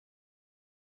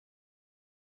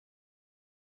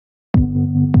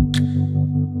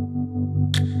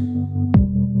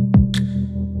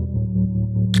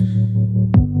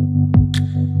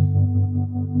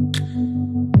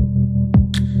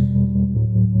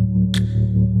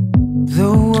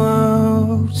The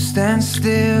world stands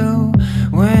still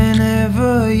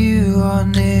whenever you are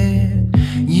near.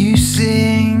 You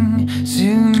sing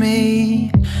to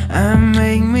me and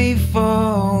make me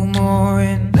fall more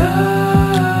in love.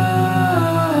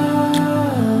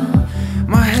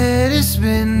 My head is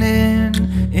spinning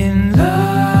in love.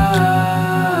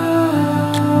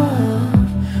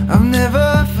 I've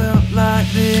never felt like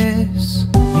this.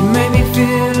 You make me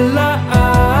feel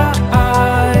alive.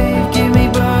 Give me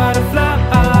butterflies.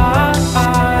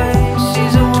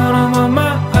 She's the one on my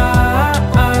mind,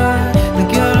 the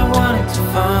girl I wanted to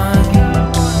find.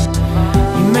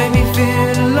 You make me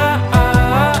feel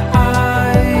alive.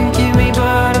 Give me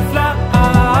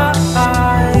butterflies.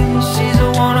 She's the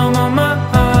one on my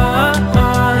mind,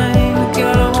 the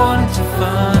girl I wanted to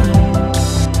find.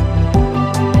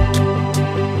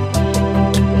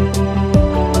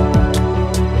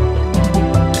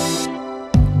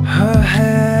 Her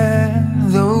hair,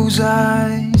 those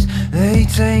eyes, they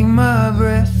take my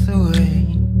breath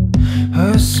away.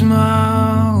 Her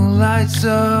smile lights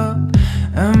up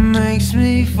and makes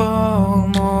me fall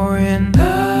more in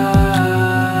love.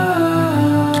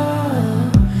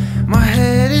 My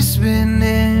head is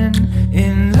spinning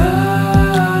in love.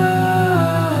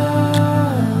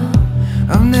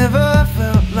 I've never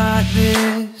felt like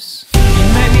this. You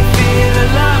make me feel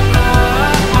alive.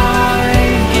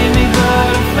 Give me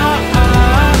butterflies.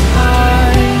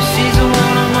 She's the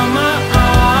one on my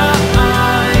mind,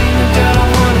 the girl I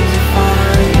wanted to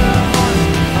find.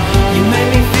 You make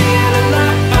me feel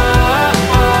alive.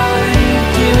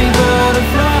 Give me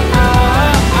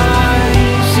butterflies.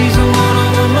 She's the one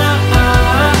on my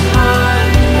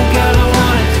mind, the girl I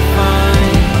wanted to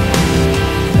find.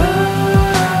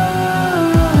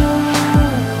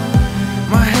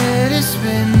 My head is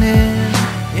spinning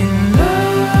in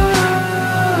love.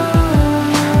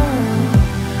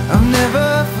 I've never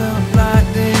felt like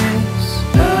this.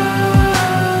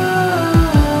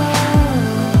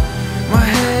 My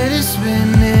head is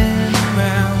spinning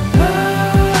round.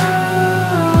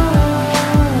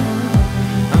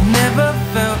 I've never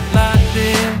felt like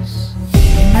this.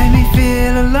 You make me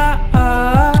feel alive.